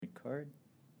record.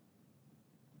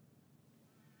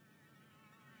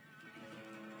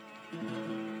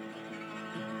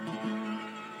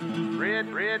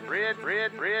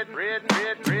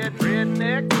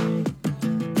 Redneck.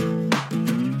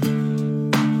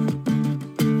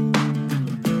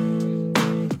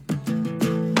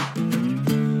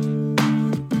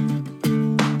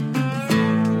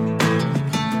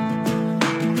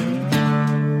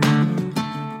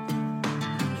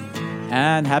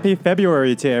 And happy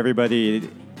February to everybody.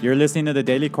 You're listening to the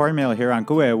Daily CornMeal here on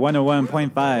KUEH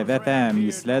 101.5 FM,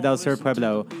 Isla del Sur,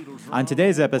 Pueblo. On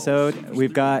today's episode,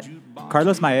 we've got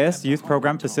Carlos Maese, Youth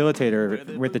Program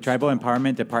Facilitator with the Tribal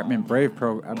Empowerment Department Brave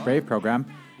Program.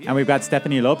 And we've got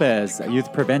Stephanie Lopez,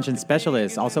 Youth Prevention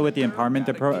Specialist, also with the Empowerment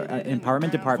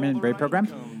Department Brave Program.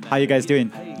 How you guys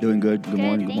doing? Doing good. Good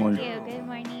morning. Good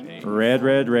morning.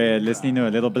 Red. Listening to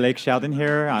a little Blake Sheldon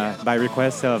here by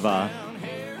request of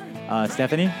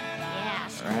Stephanie. Yeah.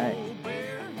 All right.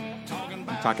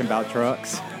 Talking about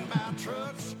trucks.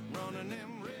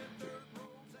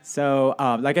 So,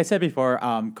 like I said before,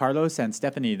 Carlos and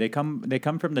Stephanie, they come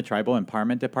from the Tribal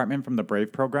Empowerment Department from the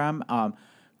Brave Program.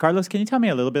 Carlos, can you tell me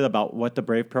a little bit about what the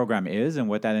Brave Program is and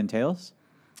what that entails?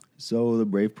 So the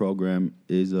Brave Program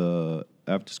is a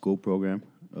after-school program,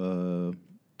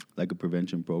 like a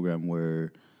prevention program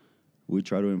where we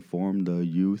try to inform the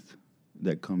youth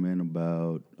that come in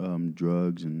about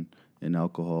drugs and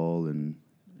alcohol and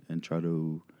try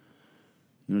to,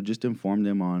 just inform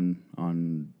them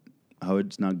on how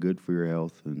it's not good for your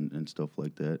health and stuff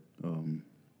like that.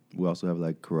 We also have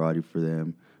like karate for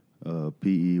them,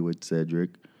 PE with Cedric.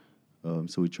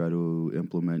 So we try to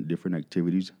implement different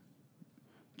activities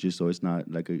just so it's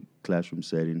not like a classroom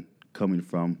setting coming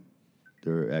from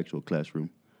their actual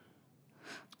classroom.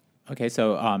 Okay,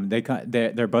 so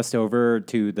they're bussed over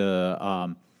to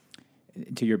the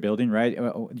to your building, right?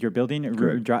 Your building.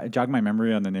 Jog my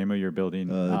memory on the name of your building.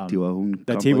 The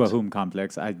Tiwahum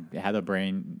Complex. I had a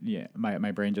brain. Yeah,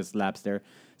 my brain just lapsed there.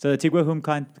 So the Tiwahum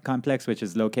Complex, which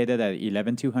is located at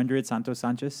 11200 Santos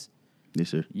Sanchez. Yes,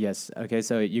 sir. Yes. Okay,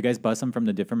 so you guys bus them from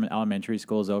the different elementary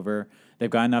schools over. They've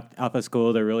gotten up of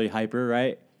school. They're really hyper,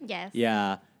 right? Yes.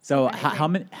 Yeah. So how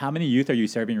many youth are you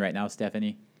serving right now,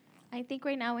 Stephanie? I think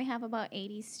right now we have about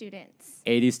 80 students.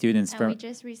 80 students. And we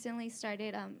just recently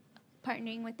started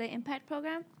partnering with the Impact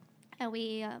Program. And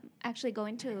we actually go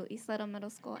into Isleta Middle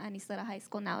School and Isleta High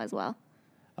School now as well.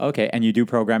 Okay, and you do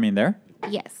programming there?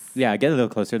 Yes. Yeah, get a little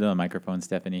closer to the microphone,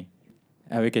 Stephanie.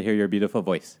 We could hear your beautiful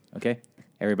voice, okay?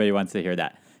 Everybody wants to hear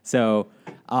that. So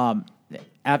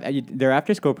their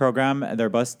after-school program, they're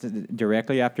bused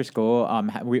directly after school.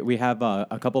 We have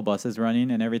a couple buses running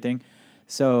and everything.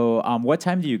 So what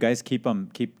time do you guys keep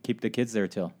the kids there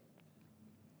till?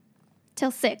 Till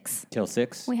 6. Till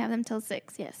 6? We have them till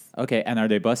 6, yes. Okay, and are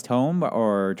they bused home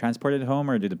or transported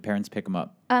home, or do the parents pick them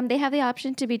up? They have the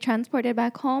option to be transported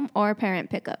back home or parent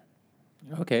pickup.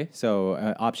 Okay, so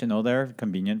optional there,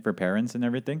 convenient for parents and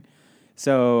everything.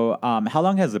 So how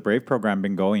long has the Brave program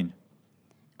been going?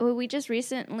 Well, we just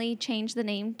recently changed the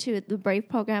name to the Brave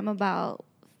program about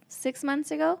 6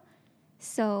 months ago.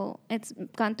 So it's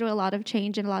gone through a lot of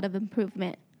change and a lot of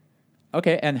improvement.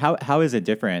 Okay, and how is it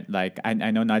different? Like, I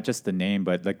know not just the name,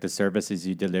 but like the services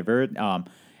you delivered.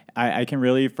 I can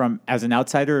really, from as an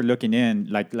outsider looking in,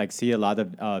 like see a lot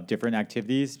of different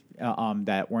activities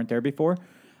that weren't there before.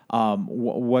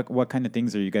 What kind of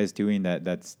things are you guys doing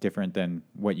that's different than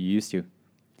what you used to?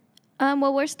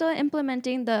 Well, we're still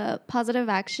implementing the positive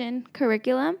action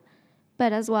curriculum,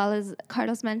 but as well as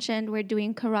Carlos mentioned, we're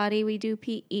doing karate, we do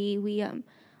PE, we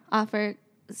offer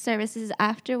services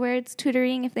afterwards,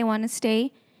 tutoring if they want to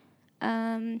stay.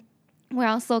 We're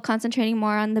also concentrating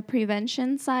more on the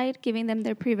prevention side, giving them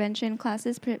their prevention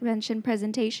classes, prevention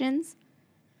presentations.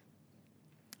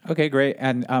 Okay, great.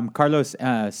 And Carlos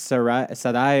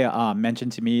Sarai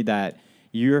mentioned to me that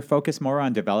you're focused more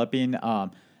on developing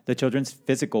the children's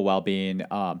physical well-being.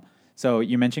 So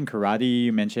you mentioned karate,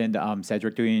 you mentioned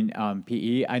Cedric doing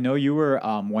PE. I know you were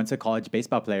once a college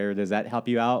baseball player. Does that help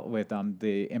you out with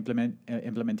the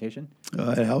implementation?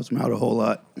 It helps me out a whole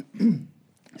lot.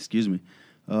 Excuse me.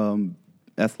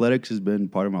 Athletics has been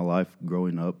part of my life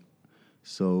growing up.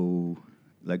 So,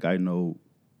 like, I know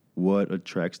what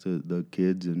attracts the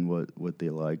kids and what they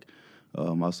like.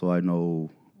 Also, I know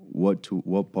what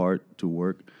part to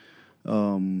work.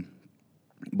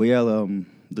 But yeah,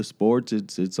 the sports,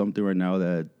 it's something right now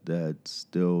that's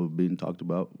still being talked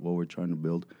about, what we're trying to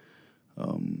build.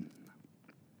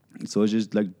 So it's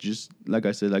just like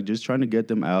I said, like just trying to get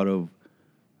them out of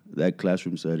that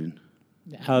classroom setting.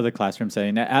 Out of the classroom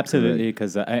setting, absolutely.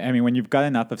 Because I mean, when you've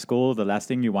gotten off of school, the last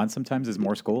thing you want sometimes is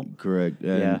more school. Correct.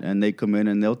 And they come in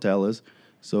and they'll tell us.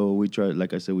 So we try,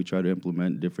 like I said, we try to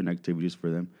implement different activities for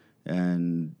them.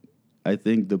 And I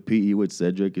think the PE with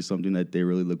Cedric is something that they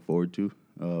really look forward to,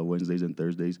 Wednesdays and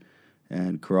Thursdays,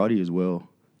 and karate as well.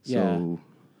 So,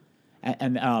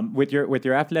 and with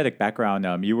your athletic background,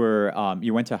 you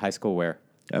went to high school where?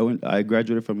 I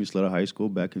graduated from Isleta High School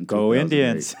back in Go 2008.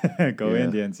 Indians. Go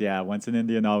Indians. Yeah, once an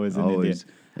Indian, always an Indian.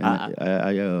 And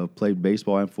I played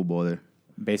baseball and football there.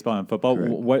 Baseball and football.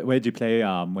 What did you play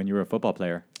when you were a football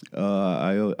player?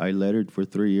 I lettered for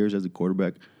 3 years as a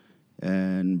quarterback,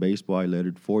 and baseball I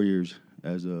lettered 4 years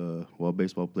as a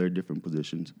baseball player, different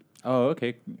positions. Oh,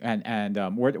 okay. And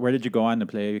where did you go on to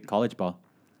play college ball?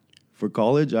 For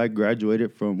college, I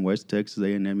graduated from West Texas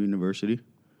A&M University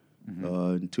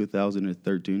in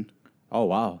 2013. Oh,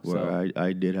 wow. Where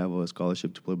I did have a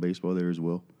scholarship to play baseball there as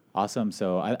well. Awesome.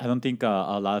 So I don't think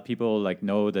a lot of people like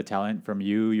know the talent from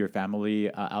you, your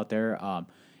family out there.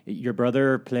 Your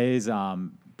brother plays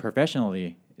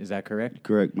professionally. Is that correct?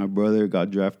 Correct. My brother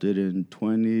got drafted in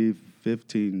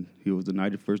 2015. He was the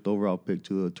 91st overall pick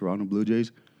to the Toronto Blue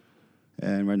Jays.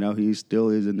 And right now he still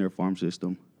is in their farm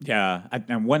system. Yeah,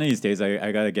 and one of these days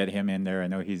I got to get him in there. I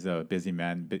know he's a busy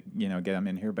man, but get him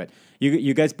in here. But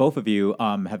you guys, both of you,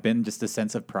 have been just a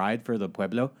sense of pride for the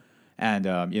Pueblo, and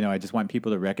I just want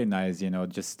people to recognize,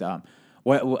 just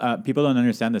what people don't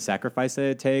understand the sacrifice that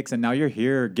it takes, and now you're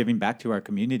here giving back to our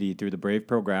community through the Brave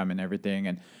program and everything,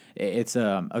 and it's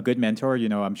a good mentor.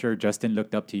 I'm sure Justin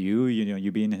looked up to you,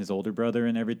 you being his older brother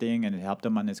and everything, and it helped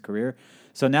him on his career.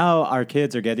 So now our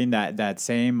kids are getting that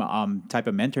same type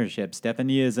of mentorship.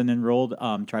 Stephanie is an enrolled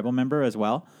tribal member as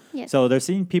well. Yes. So they're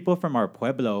seeing people from our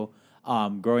Pueblo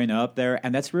growing up there,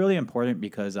 and that's really important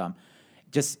because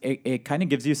just it kind of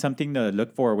gives you something to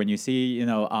look for when you see,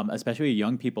 especially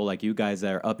young people like you guys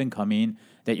that are up and coming,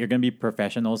 that you're going to be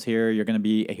professionals here, you're going to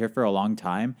be here for a long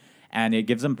time, and it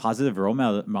gives them positive role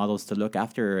models to look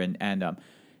after, and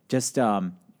just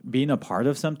being a part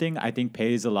of something, I think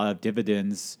pays a lot of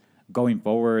dividends going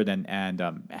forward, and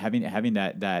having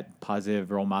that positive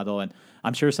role model. And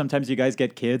I'm sure sometimes you guys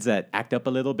get kids that act up a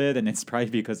little bit, and it's probably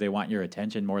because they want your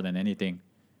attention more than anything.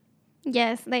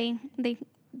 Yes, they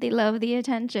love the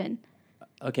attention.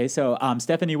 Okay, so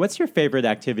Stephanie, what's your favorite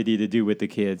activity to do with the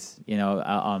kids?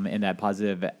 In that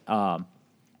positive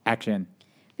action.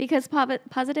 Because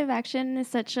positive action is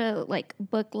such a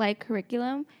book-like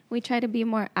curriculum, we try to be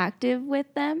more active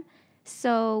with them.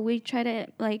 So we try to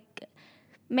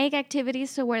make activities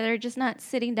so where they're just not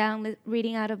sitting down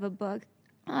reading out of a book.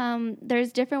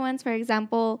 There's different ones. For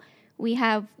example, we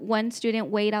have one student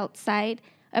wait outside.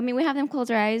 We have them close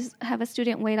their eyes, have a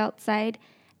student wait outside,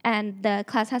 and the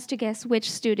class has to guess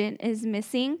which student is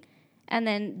missing. And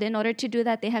then in order to do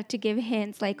that, they have to give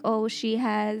hints like, oh, she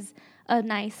has a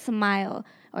nice smile,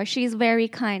 or she's very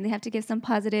kind. They have to give some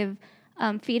positive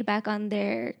feedback on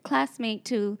their classmate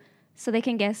so they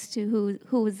can guess to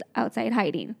who's outside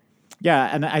hiding.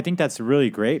 Yeah, and I think that's really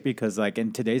great because,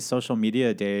 in today's social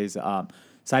media days,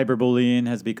 cyberbullying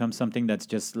has become something that's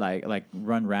just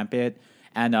run rampant.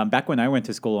 And back when I went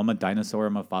to school, I'm a dinosaur,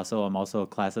 I'm a fossil. I'm also a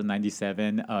class of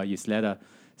 97, Isleta.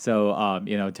 So,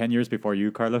 10 years before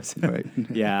you, Carlos. Right.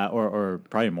 Yeah, or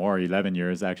probably more, 11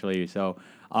 years actually. So,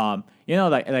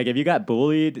 if you got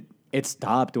bullied, it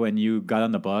stopped when you got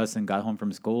on the bus and got home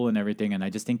from school and everything. And I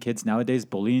just think kids nowadays,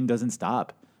 bullying doesn't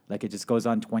stop. It just goes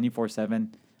on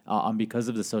 24/7. Because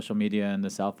of the social media and the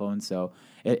cell phone. So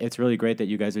it's really great that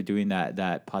you guys are doing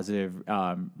that positive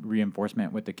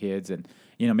reinforcement with the kids and,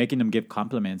 making them give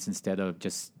compliments instead of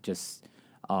just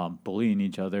bullying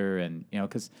each other. And,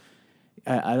 because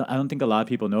I don't think a lot of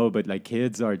people know, but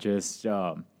kids are just,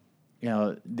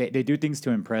 they do things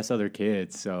to impress other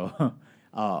kids. So,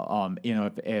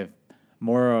 if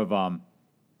more of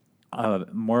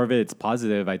it's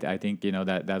positive, I think,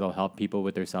 that'll help people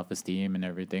with their self-esteem and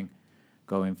everything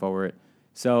going forward.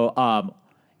 So,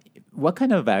 what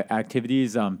kind of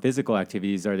activities, physical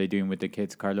activities, are they doing with the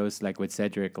kids, Carlos? Like with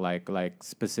Cedric, like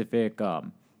specific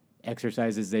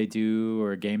exercises they do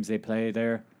or games they play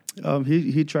there?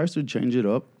 He tries to change it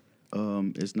up.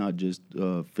 It's not just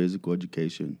physical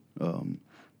education.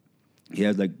 He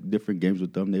has different games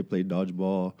with them. They play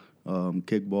dodgeball,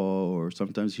 kickball, or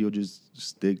sometimes he'll just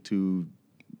stick to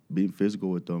being physical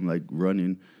with them, like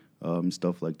running.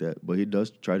 Stuff like that. But he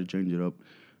does try to change it up.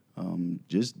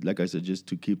 Just like I said, just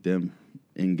to keep them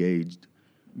engaged.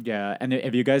 Yeah, and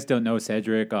if you guys don't know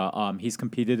Cedric, he's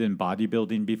competed in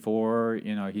bodybuilding before.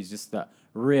 He's just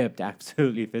ripped,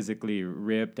 absolutely physically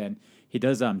ripped, and he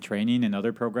does training and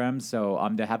other programs. So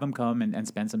to have him come and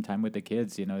spend some time with the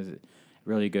kids,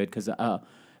 really good because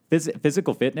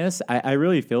physical fitness, I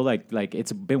really feel like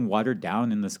it's been watered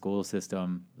down in the school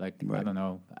system. Like I don't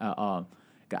know.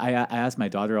 I ask my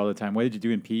daughter all the time, "What did you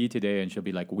do in PE today?" And she'll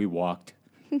be like, "We walked."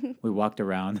 We walked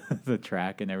around the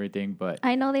track and everything, but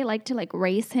I know they like to like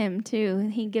race him too.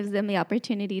 He gives them the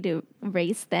opportunity to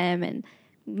race them and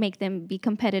make them be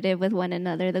competitive with one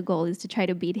another. The goal is to try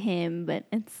to beat him, but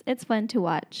it's fun to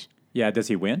watch. yeah, does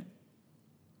he win?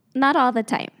 Not all the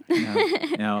time.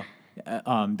 No.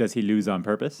 Does he lose on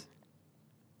purpose?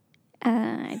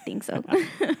 I think so.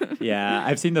 Yeah,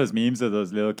 I've seen those memes of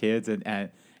those little kids, and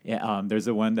yeah, there's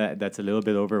the one that's a little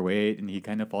bit overweight, and he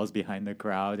kind of falls behind the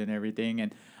crowd and everything.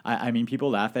 And I mean, people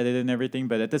laugh at it and everything,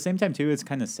 but at the same time, too, it's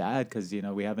kind of sad because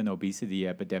we have an obesity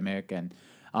epidemic, and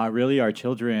really our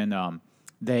children,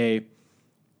 they're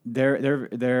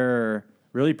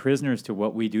really prisoners to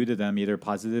what we do to them, either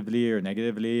positively or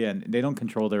negatively, and they don't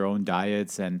control their own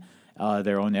diets and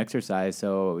their own exercise.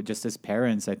 So just as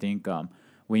parents, I think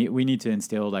we need to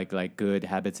instill like good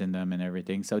habits in them and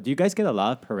everything. So do you guys get a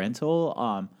lot of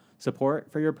parental support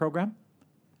for your program?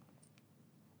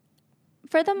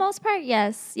 For the most part,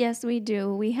 yes. Yes, we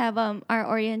do. We have our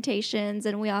orientations,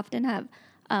 and we often have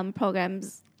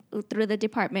programs through the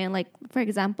department, like, for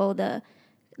example, the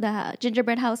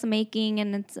gingerbread house making,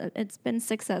 and it's been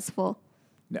successful.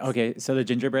 Okay, so the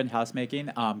gingerbread house making,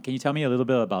 can you tell me a little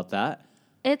bit about that?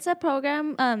 It's a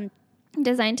program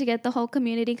designed to get the whole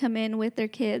community come in with their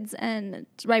kids, and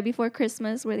it's right before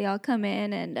Christmas where they all come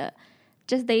in and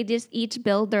they just each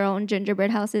build their own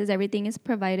gingerbread houses. Everything is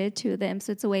provided to them,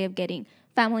 so it's a way of getting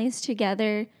families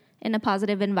together in a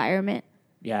positive environment.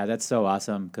 Yeah, that's so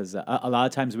awesome because a lot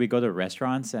of times we go to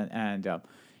restaurants and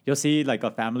you'll see like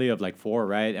a family of like four,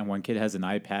 right? And one kid has an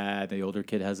iPad, the older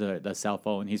kid has a cell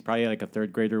phone. He's probably like a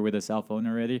third grader with a cell phone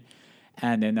already.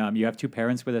 And then you have two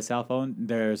parents with a cell phone.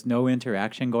 There's no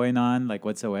interaction going on like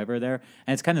whatsoever there.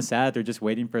 And it's kind of sad. They're just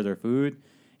waiting for their food,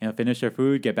 finish their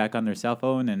food, get back on their cell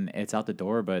phone, and it's out the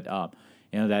door. But,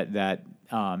 that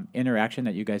interaction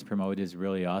that you guys promote is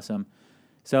really awesome.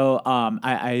 So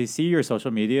I see your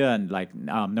social media, and like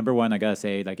number one, I gotta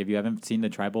say, like if you haven't seen the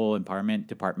Tribal Empowerment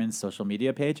Department's social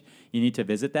media page, you need to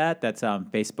visit that. That's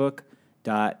Facebook /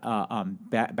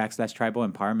 Tribal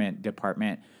Empowerment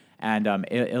Department, and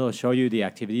it'll show you the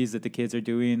activities that the kids are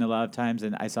doing a lot of times.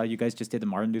 And I saw you guys just did the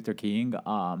Martin Luther King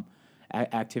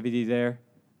activity there.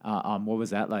 What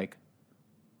was that like?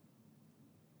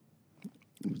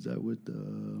 Was that with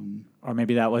Or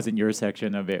maybe that wasn't your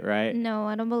section of it, right? No,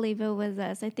 I don't believe it was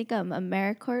us. I think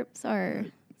AmeriCorps or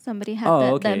somebody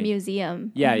had the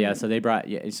museum. Yeah, yeah. So they brought.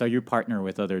 Yeah, so you partner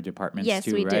with other departments yes,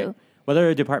 too, we right? do. What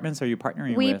other departments are you partnering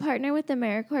with? We partner with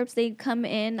AmeriCorps. They come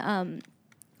in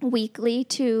weekly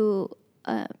to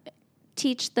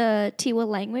teach the Tiwa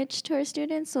language to our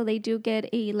students. So they do get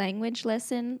a language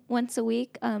lesson once a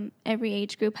week. Every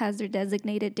age group has their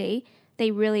designated day.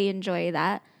 They really enjoy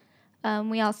that.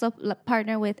 We also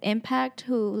partner with Impact,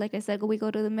 who, like I said, we go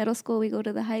to the middle school, we go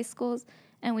to the high schools,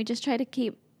 and we just try to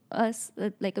keep us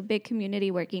like a big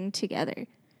community working together.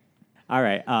 All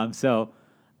right.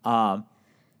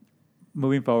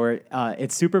 Moving forward,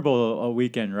 it's Super Bowl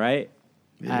weekend, right?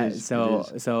 It is.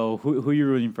 So who are you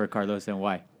rooting for, Carlos, and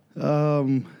why?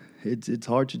 It's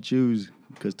hard to choose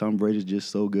because Tom Brady's just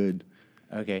so good.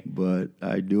 Okay. But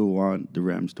I do want the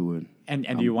Rams to win. And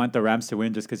do you want the Rams to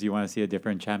win just because you want to see a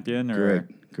different champion? Or?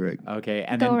 Correct. Okay.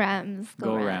 And Go then, Rams.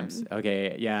 Go Rams.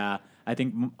 Okay. Yeah. I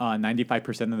think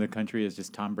 95% of the country is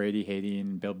just Tom Brady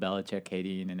hating, Bill Belichick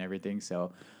hating, and everything.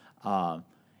 So,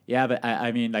 yeah. But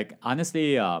I mean, like,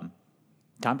 honestly,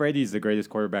 Tom Brady is the greatest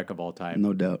quarterback of all time.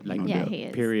 No doubt. Like, no yeah, doubt. he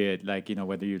is. Period. Like,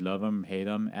 whether you love him, hate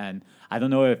him. And I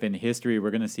don't know if in history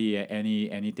we're going to see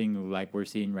anything like we're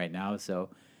seeing right now.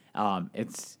 So,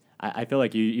 I feel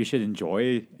like you should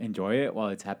enjoy it while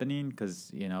it's happening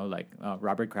because,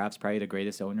 Robert Kraft's probably the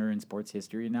greatest owner in sports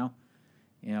history now.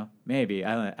 Maybe.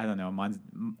 I don't know.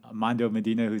 Mondo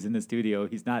Medina, who's in the studio,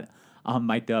 he's not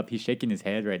mic'd up. He's shaking his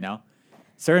head right now.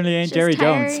 Certainly ain't Just Jerry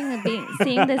Jones. tiring of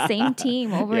seeing the same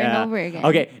team over and over again.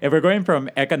 Okay, if we're going from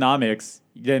economics,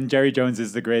 then Jerry Jones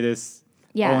is the greatest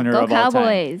owner go of all time.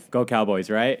 Cowboys. Go Cowboys,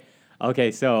 right?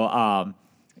 Okay, so,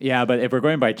 but if we're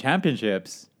going by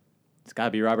championships, it's got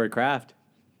to be Robert Kraft.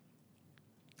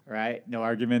 Right? No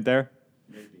argument there?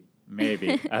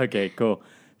 Maybe. Okay, cool.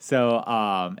 So,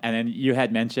 and then you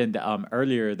had mentioned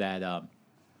earlier that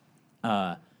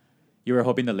you were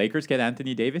hoping the Lakers get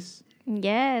Anthony Davis?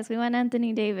 Yes, we want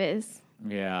Anthony Davis.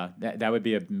 Yeah, that would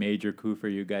be a major coup for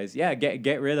you guys. Yeah,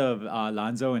 get rid of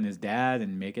Lonzo and his dad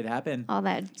and make it happen. All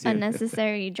that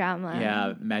unnecessary drama.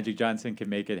 Yeah, Magic Johnson can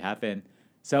make it happen.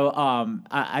 So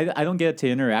I don't get to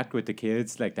interact with the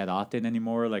kids like that often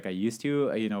anymore, like I used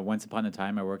to. Once upon a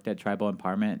time, I worked at Tribal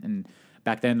Empowerment, and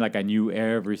back then, like I knew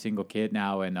every single kid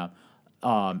now, and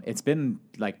it's been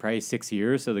like probably 6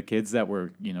 years. So the kids that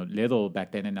were little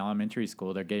back then in elementary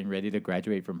school, they're getting ready to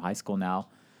graduate from high school now.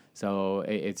 So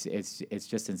it's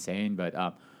just insane.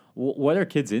 But what are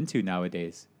kids into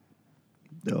nowadays?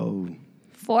 Oh,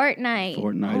 Fortnite.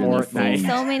 Fortnite.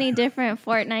 So many different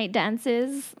Fortnite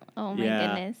dances. Oh my Yeah.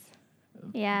 goodness.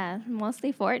 Yeah,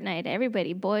 mostly Fortnite.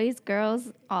 Everybody, boys,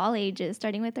 girls, all ages,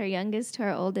 starting with our youngest to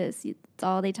our oldest. It's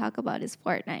all they talk about is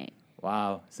Fortnite.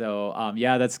 Wow. So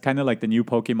yeah, that's kind of like the new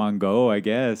Pokemon Go, I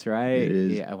guess, right? It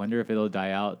is. Yeah. I wonder if it'll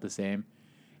die out the same.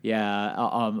 Yeah.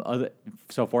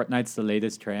 So Fortnite's the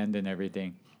latest trend and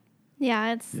everything. Yeah,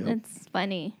 Yep. it's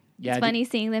funny. Yeah, It's funny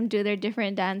seeing them do their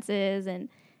different dances and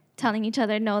telling each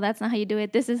other, no, that's not how you do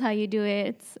it. This is how you do it.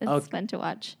 It's Okay. fun to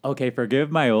watch. Okay, forgive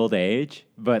my old age,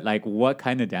 but like, what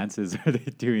kind of dances are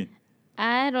they doing?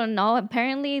 I don't know.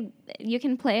 Apparently, you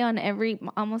can play on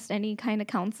almost any kind of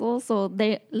console. So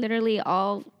they literally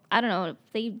all, I don't know,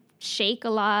 they shake a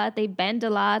lot, they bend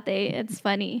a lot. It's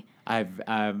funny.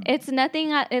 It's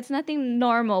nothing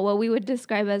normal. What we would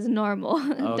describe as normal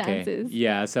Okay. dances.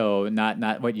 Yeah. So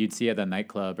not what you'd see at a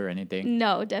nightclub or anything.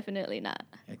 No, definitely not.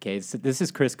 Okay. So this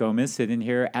is Chris Gomez sitting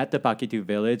here at the Paquitu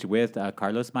Village with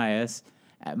Carlos Maese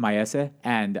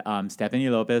and Stephanie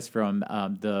Lopez from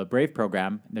the Brave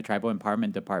program, the Tribal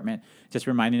Empowerment Department. Just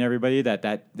reminding everybody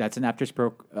that's an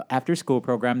after school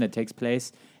program that takes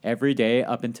place every day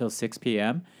up until 6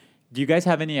 p.m. Do you guys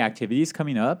have any activities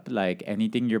coming up? Like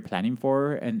anything you're planning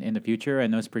for in the future? I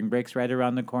know spring break's right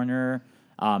around the corner.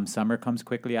 Summer comes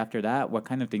quickly after that. What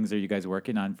kind of things are you guys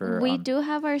working on for? We do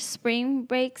have our spring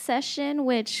break session,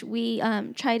 which we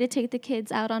try to take the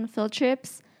kids out on field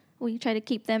trips. We try to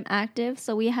keep them active,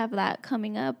 so we have that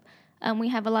coming up. We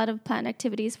have a lot of planned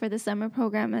activities for the summer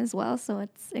program as well, so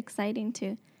it's exciting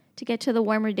to get to the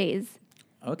warmer days.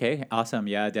 Okay, awesome.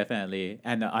 Yeah, definitely.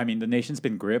 And I mean, the nation's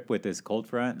been gripped with this cold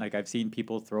front. Like I've seen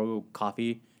people throw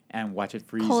coffee and watch it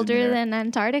freeze. Colder than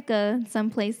Antarctica in some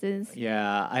places.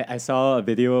 Yeah, I saw a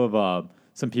video of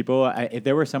some people.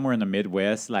 They were somewhere in the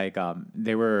Midwest. Like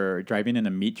they were driving in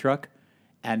a meat truck,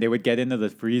 and they would get into the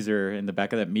freezer in the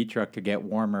back of that meat truck to get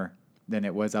warmer than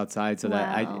it was outside. So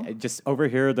that I just over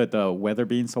here that the weather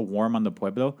being so warm on the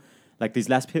Pueblo, like these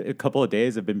last couple of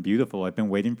days have been beautiful. I've been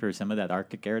waiting for some of that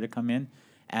Arctic air to come in.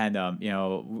 And,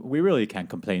 we really can't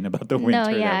complain about the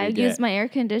winter. No, yeah, I used my air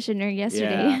conditioner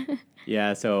yesterday. Yeah.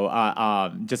 Yeah, so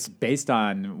just based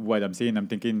on what I'm seeing, I'm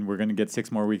thinking we're going to get 6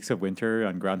 more weeks of winter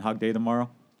on Groundhog Day tomorrow.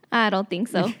 I don't think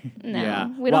so. No, Yeah.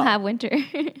 we don't have winter.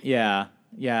 Yeah.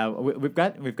 We've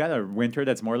got a winter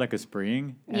that's more like a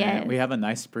spring. And Yes. we have a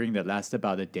nice spring that lasts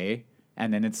about a day,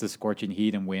 and then it's the scorching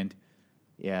heat and wind.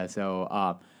 Yeah,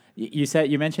 so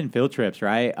you mentioned field trips,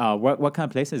 right? What kind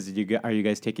of places are you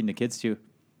guys taking the kids to?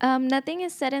 Nothing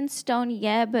is set in stone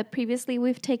yet, but previously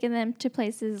we've taken them to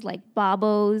places like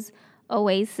Bobo's,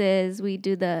 Oasis. We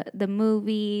do the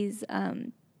movies,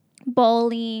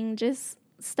 bowling, just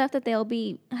stuff that they'll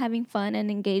be having fun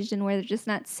and engaged in where they're just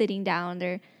not sitting down.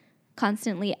 They're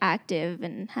constantly active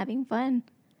and having fun.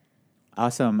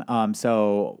 Awesome.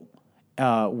 So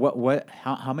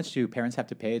how much do parents have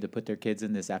to pay to put their kids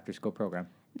in this after school program?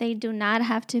 They do not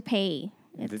have to pay.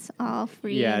 It's all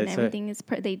free, Yeah, and it's everything is.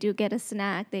 They do get a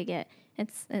snack.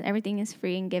 Everything is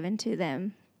free and given to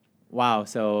them. Wow.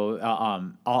 So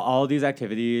all these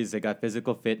activities, they got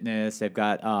physical fitness, they've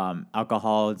got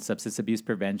alcohol and substance abuse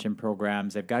prevention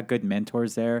programs, they've got good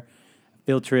mentors there,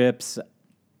 field trips,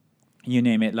 you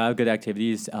name it, a lot of good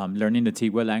activities, learning the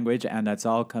Tigua language, and that's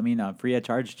all coming free of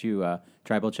charge to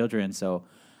tribal children. So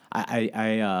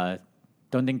I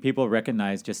don't think people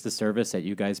recognize just the service that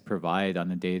you guys provide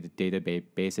on a day-to-day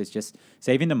basis. Just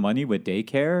saving the money with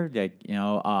daycare, like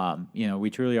we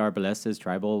truly are blessed as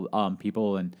tribal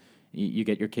people, and you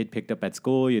get your kid picked up at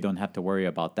school. You don't have to worry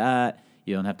about that.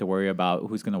 You don't have to worry about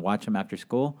who's going to watch them after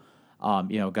school.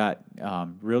 Got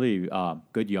really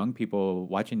good young people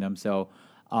watching them. So,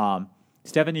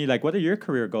 Stephanie, like, what are your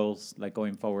career goals like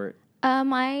going forward?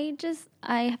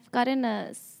 I've gotten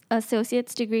a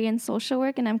associate's degree in social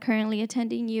work, and I'm currently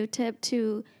attending UTEP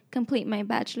to complete my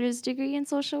bachelor's degree in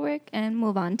social work and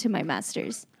move on to my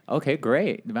master's. Okay,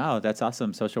 great. Wow, that's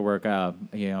awesome. Social work,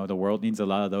 the world needs a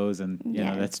lot of those, and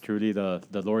that's truly the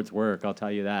Lord's work, I'll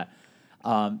tell you that.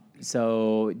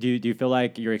 So do you feel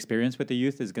like your experience with the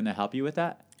youth is going to help you with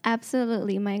that?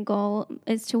 Absolutely. My goal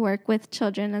is to work with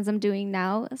children as I'm doing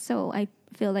now. So I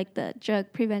feel like the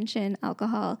drug prevention,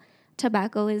 alcohol,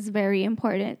 tobacco is very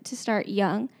important to start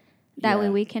young. That way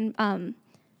we can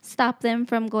stop them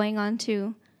from going on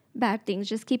to bad things.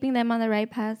 Just keeping them on the right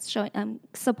path,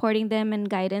 supporting them, and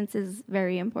guidance is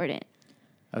very important.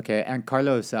 Okay, and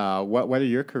Carlos, what are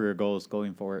your career goals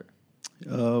going forward?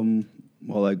 Well,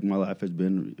 like my life has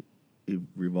been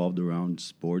revolved around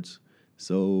sports.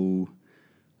 So,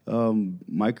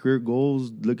 my career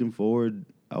goals looking forward,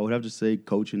 I would have to say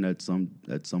coaching at some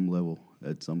level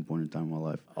at some point in time in my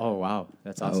life. Oh wow,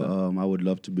 that's awesome. I would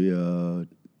love to be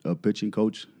a pitching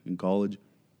coach in college.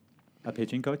 A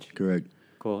pitching coach? Correct.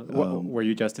 Cool. Were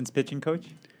you Justin's pitching coach?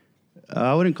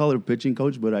 I wouldn't call it a pitching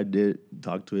coach, but I did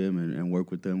talk to him and work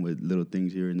with him with little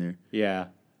things here and there. Yeah.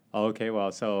 Oh, okay.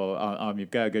 Well, so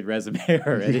you've got a good resume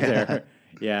already there.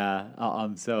 Yeah.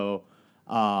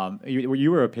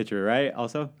 You were a pitcher, right?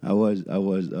 Also. I was.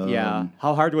 Yeah.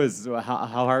 How hard was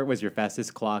your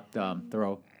fastest clocked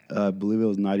throw? I believe it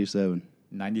was 97.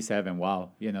 97. Wow.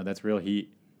 That's real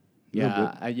heat.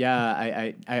 Yeah.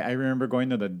 I remember going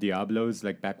to the Diablos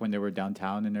like back when they were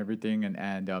downtown and everything,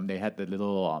 and they had the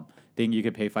little thing you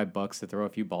could pay $5 to throw a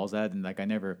few balls at, and like I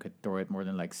never could throw it more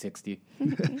than like 60.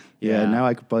 Yeah. Now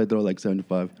I could probably throw like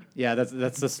 75. Yeah,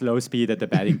 that's the slow speed at the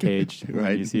batting cage.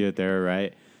 Right. You see it there,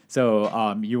 right?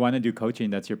 So you want to do coaching?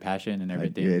 That's your passion and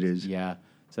everything. Yeah, it is. Yeah.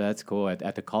 So that's cool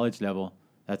at the college level.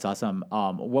 That's awesome.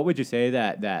 What would you say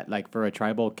that like for a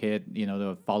tribal kid,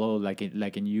 to follow like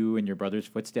in you and your brother's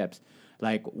footsteps,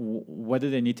 like what do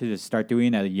they need to start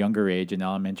doing at a younger age in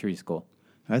elementary school?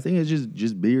 I think it's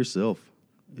just be yourself.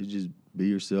 It's just be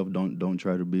yourself. Don't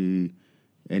try to be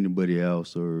anybody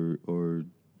else or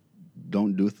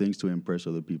don't do things to impress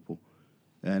other people.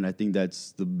 And I think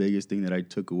that's the biggest thing that I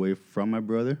took away from my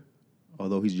brother.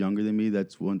 Although he's younger than me,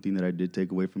 that's one thing that I did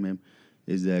take away from him,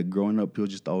 is that growing up, he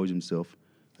was just always himself.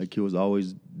 Like, he was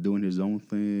always doing his own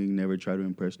thing, never try to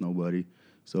impress nobody.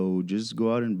 So just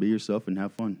go out and be yourself and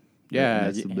have fun. Yeah,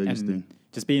 that's the biggest thing.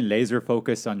 Just being laser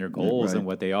focused on your goals and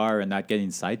what they are, and not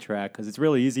getting sidetracked. Because it's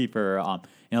really easy for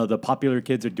the popular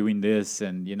kids are doing this,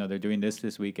 and they're doing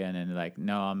this weekend, and like,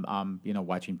 no, I'm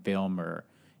watching film, or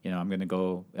I'm gonna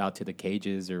go out to the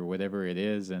cages or whatever it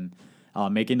is, and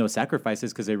making those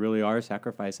sacrifices, because they really are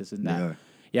sacrifices in that.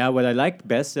 Yeah, what I like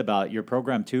best about your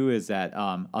program, too, is that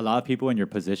a lot of people in your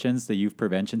positions, the youth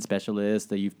prevention specialists,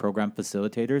 the youth program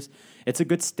facilitators, it's a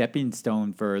good stepping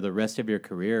stone for the rest of your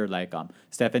career. Like,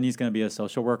 Stephanie's going to be a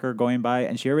social worker going by,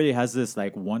 and she already has this,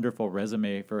 like, wonderful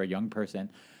resume for a young person.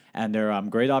 And there are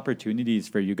great opportunities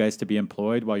for you guys to be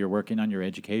employed while you're working on your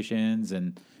educations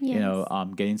and,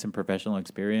 getting some professional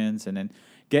experience, and then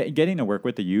getting to work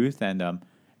with the youth. And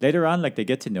later on, like, they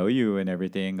get to know you and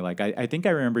everything. Like, I think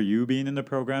I remember you being in the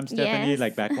program, Stephanie, Yes.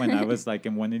 like back when I was like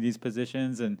in one of these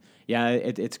positions. And yeah,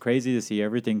 it's crazy to see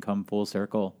everything come full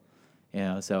circle.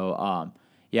 So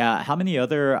how many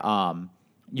other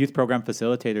youth program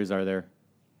facilitators are there?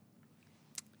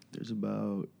 There's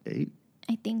about 8.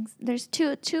 I think there's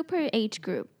two per age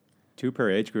group. 2 per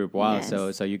age group. Wow. Yes.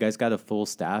 So you guys got a full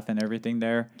staff and everything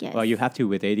there? Yes. Well, you have to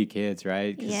with 80 kids,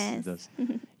 right? Yes.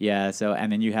 Yeah. So,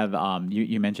 and then you have,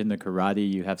 you mentioned the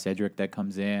karate, you have Cedric that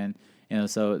comes in,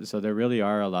 so there really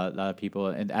are a lot of people.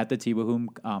 And at the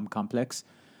Tiwahum complex,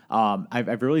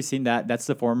 I've really seen that. That's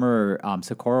the former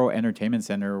Socorro Entertainment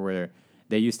Center, where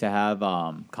they used to have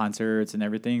concerts and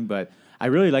everything. But I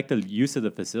really like the use of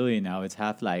the facility now. It's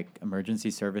half like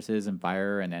emergency services and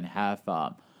fire, and then half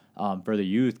for the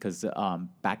youth, because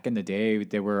back in the day,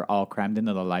 they were all crammed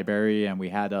into the library, and we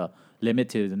had a limit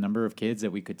to the number of kids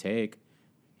that we could take.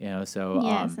 So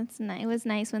yes, that's nice. It was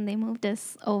nice when they moved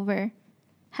us over,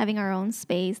 having our own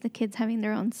space, the kids having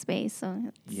their own space.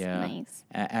 So it's nice.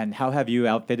 And how have you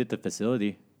outfitted the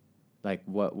facility? Like,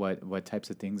 what types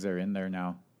of things are in there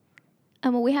now?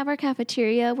 We have our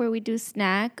cafeteria where we do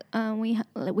snack. We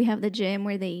have the gym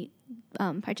where they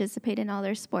participate in all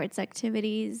their sports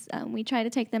activities. We try to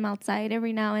take them outside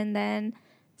every now and then.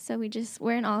 So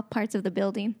we're in all parts of the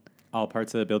building. All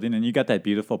parts of the building. And you got that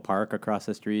beautiful park across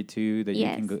the street, too, that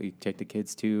Yes. you can go take the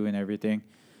kids to and everything.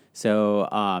 So,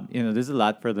 there's a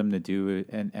lot for them to do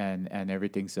and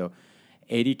everything. So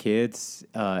 80 kids,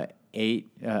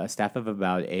 8, staff of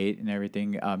about 8 and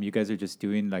everything. You guys are just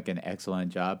doing like an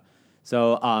excellent job.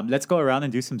 So let's go around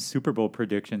and do some Super Bowl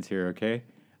predictions here, okay?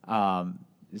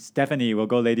 Stephanie, we'll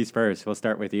go ladies first. We'll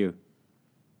start with you.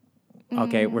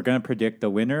 Okay, we're going to predict the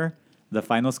winner, the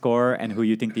final score, and who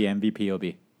you think the MVP will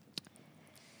be.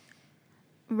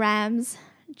 Rams,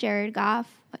 Jared Goff.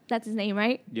 That's his name,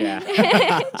 right?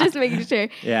 Yeah. Just making sure.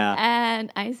 Yeah. And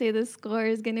I say the score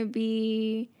is going to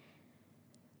be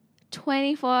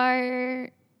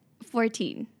 24-14.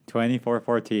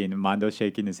 24-14. Mondo's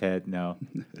shaking his head. No.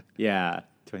 Yeah,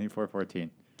 24-14.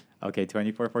 Okay,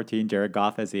 24-14, Jared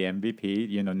Goff as the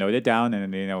MVP. Note it down,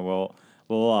 and we'll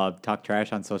talk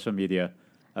trash on social media.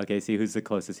 Okay, see who's the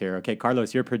closest here. Okay,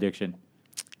 Carlos, your prediction.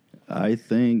 I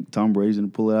think Tom Brady's going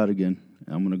to pull it out again.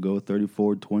 I'm going to go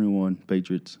 34-21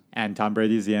 Patriots. And Tom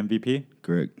Brady's the MVP?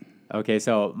 Correct. Okay,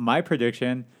 so my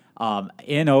prediction,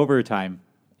 in overtime,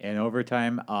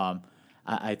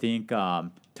 I think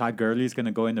Todd Gurley's going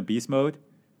to go into beast mode.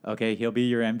 Okay, he'll be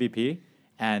your MVP,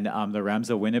 and the Rams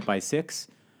will win it by 6.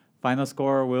 Final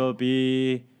score will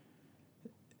be,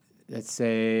 let's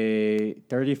say,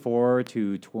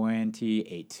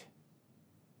 34-28.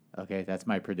 Okay, that's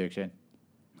my prediction.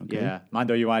 Okay. Yeah.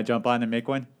 Mando, you want to jump on and make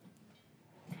one?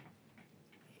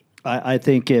 I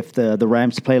think if the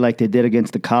Rams play like they did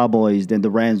against the Cowboys, then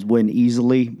the Rams win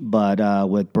easily. But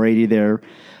with Brady there,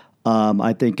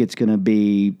 I think it's going to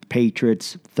be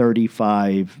Patriots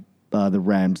 35, the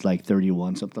Rams like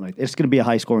 31, something like that. It's going to be a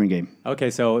high-scoring game. Okay,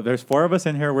 so there's 4 of us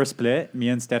in here. We're split. Me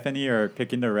and Stephanie are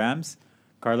picking the Rams.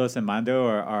 Carlos and Mando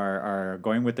are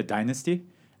going with the dynasty.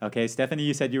 Okay, Stephanie,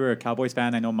 you said you were a Cowboys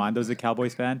fan. I know Mando's a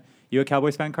Cowboys fan. You a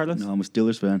Cowboys fan, Carlos? No, I'm a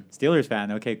Steelers fan. Steelers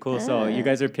fan. Okay, cool. So you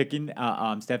guys are picking.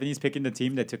 Stephanie's picking the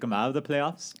team that took them out of the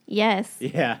playoffs. Yes.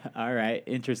 Yeah. All right.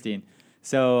 Interesting.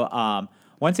 So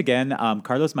once again,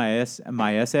 Carlos Maese,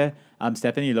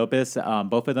 Stephanie Lopez,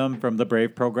 both of them from the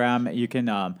Brave program. You can.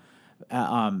 Do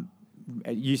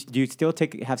you still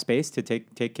have space to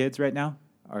take kids right now?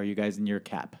 Or are you guys in your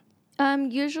cap?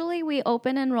 Usually we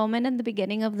open enrollment in the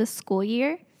beginning of the school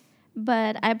year,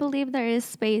 but I believe there is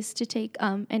space to take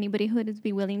anybody who would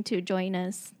be willing to join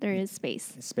us. There is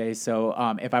space. So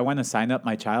if I want to sign up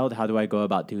my child, how do I go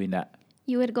about doing that?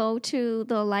 You would go to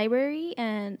the library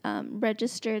and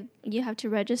register. You have to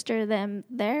register them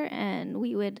there, and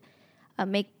we would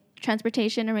make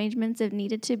transportation arrangements if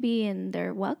needed to be, and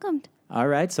they're welcomed. All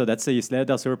right, so that's the Isla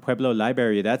del Sur Pueblo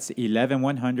Library. That's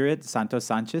 11100 Santos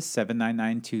Sanchez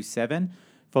 79927.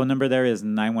 Phone number there is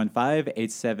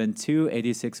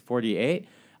 915-872-8648.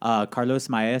 Carlos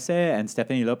Maese and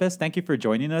Stephanie Lopez, thank you for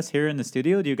joining us here in the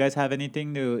studio. Do you guys have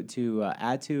anything to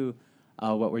add to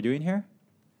what we're doing here?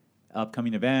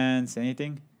 Upcoming events,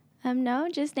 anything? No,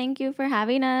 just thank you for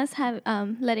having us,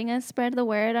 letting us spread the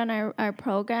word on our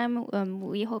program.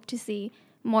 We hope to see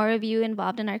more of you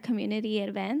involved in our community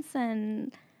events,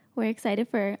 and we're excited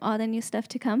for all the new stuff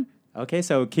to come. Okay,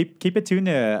 so keep it tuned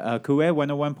to KUEH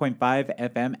 101.5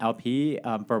 FM LP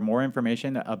for more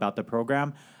information about the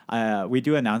program. We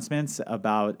do announcements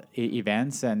about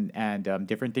events and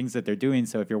different things that they're doing.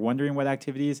 So if you're wondering what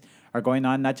activities are going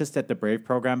on, not just at the Brave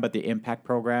program, but the Impact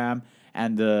program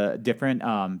and the different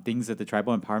things that the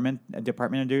Tribal Empowerment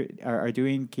Department are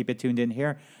doing, keep it tuned in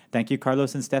here. Thank you,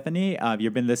 Carlos and Stephanie.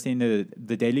 You've been listening to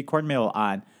the Daily CornMeal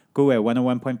on KUEH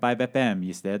 101.5 FM,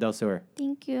 Isla del Sur.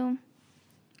 Thank you.